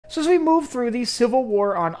So as we move through the civil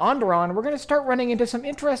war on Onderon, we're going to start running into some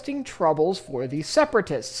interesting troubles for the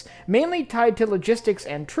Separatists, mainly tied to logistics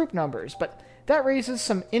and troop numbers, but that raises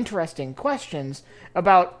some interesting questions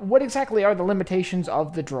about what exactly are the limitations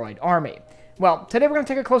of the droid army. Well, today we're going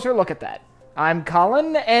to take a closer look at that. I'm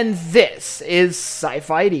Colin, and this is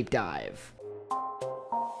Sci-Fi Deep Dive.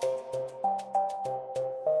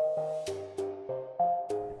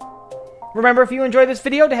 Remember, if you enjoyed this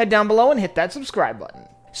video, to head down below and hit that subscribe button.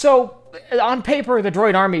 So, on paper, the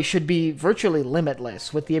droid army should be virtually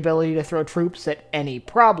limitless, with the ability to throw troops at any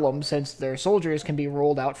problem, since their soldiers can be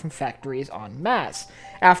rolled out from factories en masse.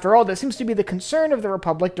 After all, that seems to be the concern of the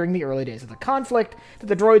Republic during the early days of the conflict, that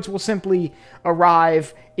the droids will simply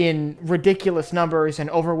arrive in ridiculous numbers and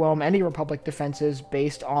overwhelm any Republic defenses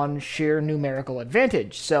based on sheer numerical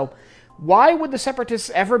advantage. So, why would the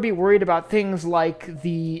Separatists ever be worried about things like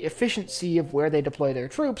the efficiency of where they deploy their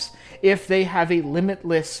troops if they have a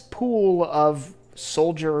limitless pool of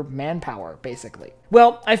soldier manpower, basically?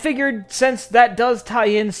 Well, I figured since that does tie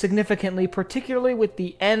in significantly, particularly with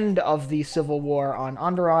the end of the Civil War on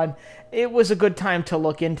Onderon, it was a good time to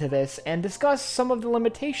look into this and discuss some of the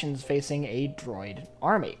limitations facing a droid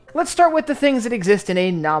army. Let's start with the things that exist in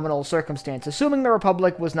a nominal circumstance. Assuming the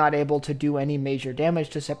Republic was not able to do any major damage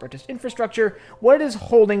to Separatist infrastructure, what is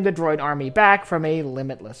holding the droid army back from a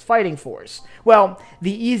limitless fighting force? Well,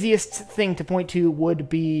 the easiest thing to point to would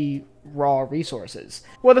be raw resources.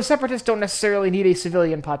 Well, the Separatists don't necessarily need a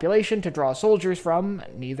civilian population to draw soldiers from,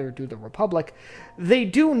 neither do the Republic. They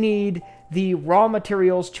do need the raw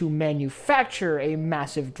materials to manufacture a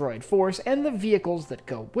massive droid force and the vehicles that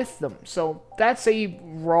go with them. So that's a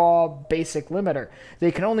raw basic limiter.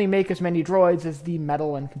 They can only make as many droids as the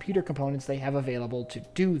metal and computer components they have available to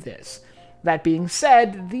do this. That being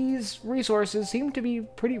said, these resources seem to be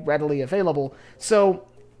pretty readily available, so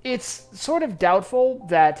it's sort of doubtful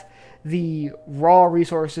that the raw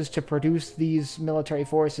resources to produce these military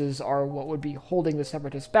forces are what would be holding the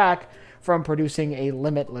Separatists back from producing a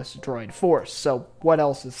limitless droid force. So what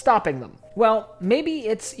else is stopping them? Well, maybe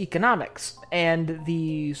it's economics and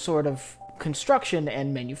the sort of construction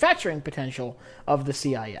and manufacturing potential of the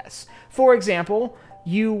CIS. For example,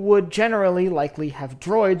 you would generally likely have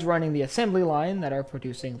droids running the assembly line that are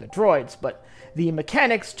producing the droids, but the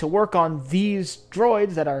mechanics to work on these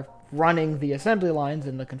droids that are running the assembly lines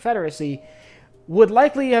in the Confederacy would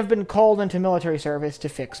likely have been called into military service to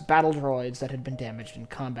fix battle droids that had been damaged in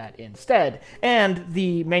combat instead, and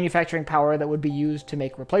the manufacturing power that would be used to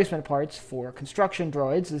make replacement parts for construction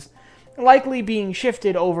droids is likely being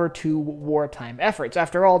shifted over to wartime efforts.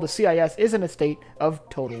 After all, the CIS is in a state of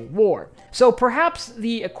total war. So perhaps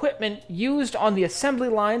the equipment used on the assembly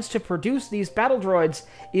lines to produce these battle droids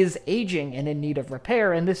is aging and in need of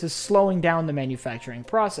repair, and this is slowing down the manufacturing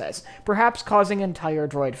process, perhaps causing entire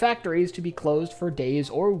droid factories to be closed for days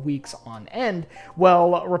or weeks on end,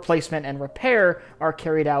 while replacement and repair are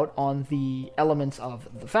carried out on the elements of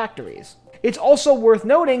the factories. It's also worth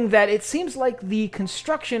noting that it seems like the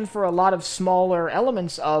construction for a lot of smaller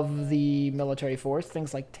elements of the military force,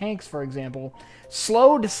 things like tanks, for example,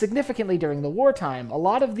 slowed significantly during the wartime. A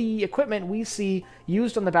lot of the equipment we see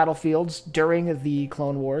used on the battlefields during the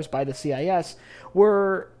Clone Wars by the CIS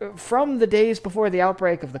were from the days before the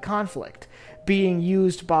outbreak of the conflict, being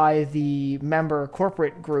used by the member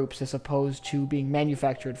corporate groups as opposed to being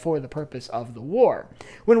manufactured for the purpose of the war.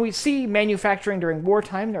 When we see manufacturing during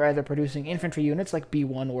wartime, they're either producing infantry units like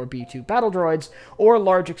B-1 or B-2 battle droids, or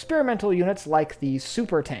large experimental units like the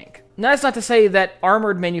super tank. Now, that's not to say that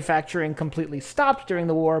armored manufacturing completely stopped during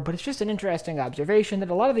the war, but it's just an interesting observation that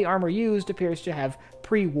a lot of the armor used appears to have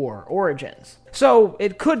pre-war origins. So,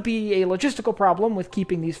 it could be a logistical problem with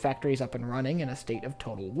keeping these factories up and running in a state of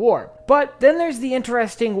total war. But then there's the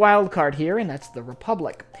interesting wild card here, and that's the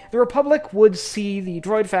Republic. The Republic would see the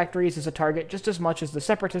droid factories as a target just as much as the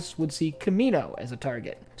Separatists would see Camino as a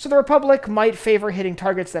target. So the Republic might favor hitting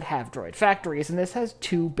targets that have droid factories, and this has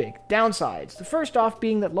two big downsides. The first off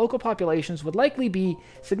being that local populations would likely be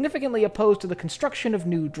significantly opposed to the construction of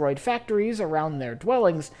new droid factories around their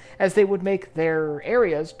dwellings, as they would make their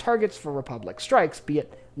areas targets for Republic strikes, be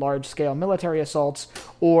it large-scale military assaults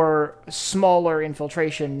or smaller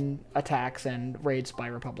infiltration attacks and raids by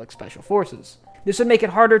Republic special forces. This would make it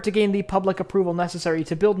harder to gain the public approval necessary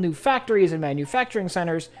to build new factories and manufacturing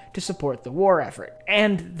centers to support the war effort.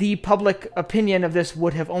 And the public opinion of this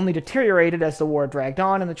would have only deteriorated as the war dragged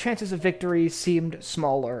on, and the chances of victory seemed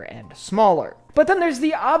smaller and smaller. But then there's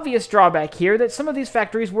the obvious drawback here that some of these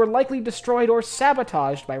factories were likely destroyed or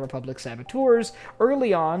sabotaged by Republic saboteurs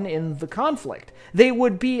early on in the conflict. They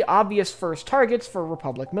would be obvious first targets for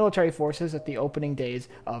Republic military forces at the opening days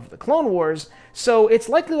of the Clone Wars, so it's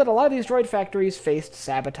likely that a lot of these droid factories faced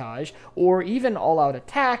sabotage or even all-out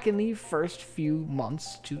attack in the first few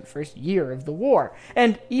months to the first year of the war.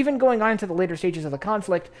 And even going on to the later stages of the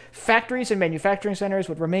conflict, factories and manufacturing centers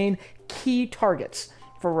would remain key targets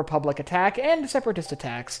for Republic attack and Separatist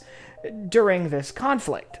attacks during this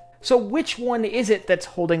conflict. So which one is it that's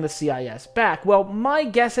holding the CIS back? Well, my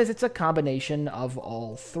guess is it's a combination of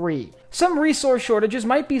all three. Some resource shortages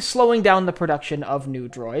might be slowing down the production of new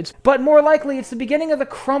droids, but more likely it's the beginning of the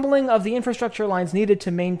crumbling of the infrastructure lines needed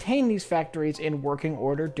to maintain these factories in working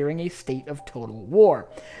order during a state of total war.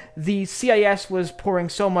 The CIS was pouring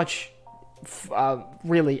so much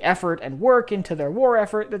really effort and work into their war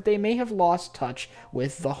effort that they may have lost touch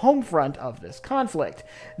with the home front of this conflict.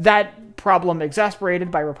 That problem, exasperated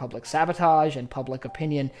by Republic sabotage and public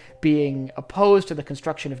opinion being opposed to the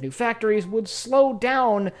construction of new factories, would slow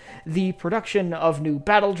down the production of new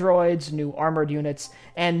battle droids, new armored units,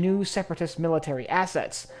 and new Separatist military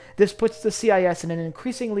assets. This puts the CIS in an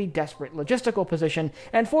increasingly desperate logistical position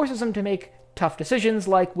and forces them to make tough decisions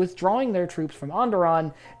like withdrawing their troops from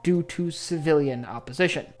Onderon due to civilian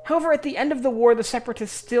opposition. However, at the end of the war, the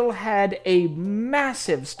Separatists still had a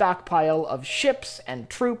massive stockpile of ships and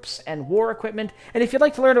troops and war equipment, and if you'd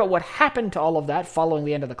like to learn about what happened to all of that following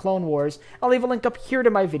the end of the Clone Wars, I'll leave a link up here to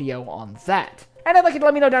my video on that. And I'd like you to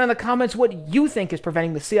let me know down in the comments what you think is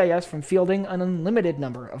preventing the CIS from fielding an unlimited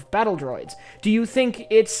number of battle droids. Do you think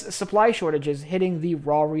it's supply shortages hitting the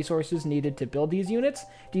raw resources needed to build these units?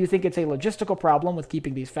 Do you think it's a logistical problem with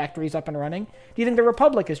keeping these factories up and running? Do you think the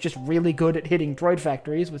Republic is just really good at hitting droid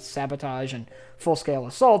factories with sabotage and full-scale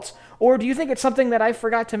assaults? Or do you think it's something that I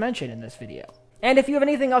forgot to mention in this video? And if you have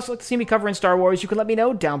anything else you'd like to see me cover in Star Wars, you can let me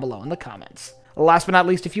know down below in the comments. Last but not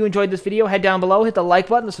least, if you enjoyed this video, head down below, hit the like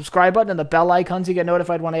button, the subscribe button, and the bell icon so you get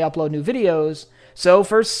notified when I upload new videos. So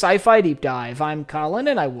for Sci-Fi Deep Dive, I'm Colin,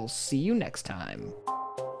 and I will see you next time.